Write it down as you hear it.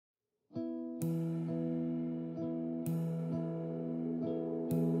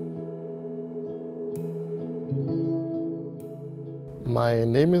My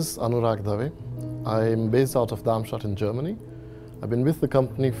name is Anurag. I'm based out of Darmstadt in Germany. I've been with the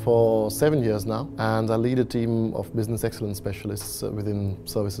company for 7 years now, and I lead a team of business excellence specialists within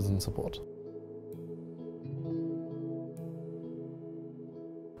services and support.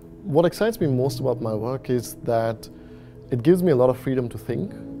 What excites me most about my work is that it gives me a lot of freedom to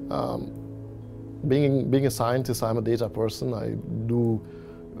think. Being a scientist, I'm a data person. I do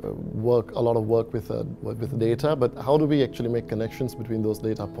a lot of work with data, but how do we actually make connections between those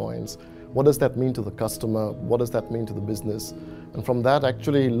data points? What does that mean to the customer? What does that mean to the business? And from that,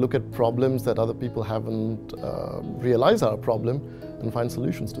 actually look at problems that other people haven't realized are a problem and find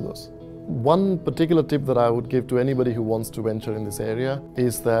solutions to those. One particular tip that I would give to anybody who wants to venture in this area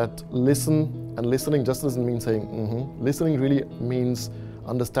is that listen, and listening just doesn't mean saying mm-hmm. Listening really means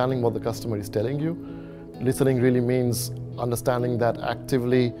understanding what the customer is telling you. Listening really means understanding that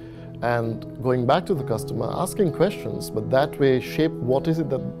actively and going back to the customer, asking questions, but that way shape what is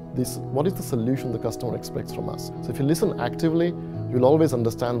the solution the customer expects from us. So if you listen actively, you'll always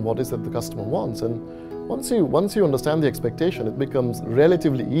understand what is that the customer wants, and once you understand the expectation, it becomes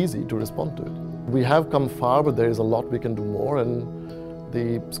relatively easy to respond to it. We have come far, but there is a lot we can do more, and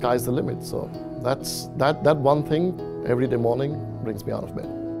the sky's the limit. So that one thing every day morning brings me out of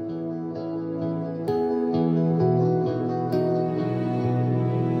bed.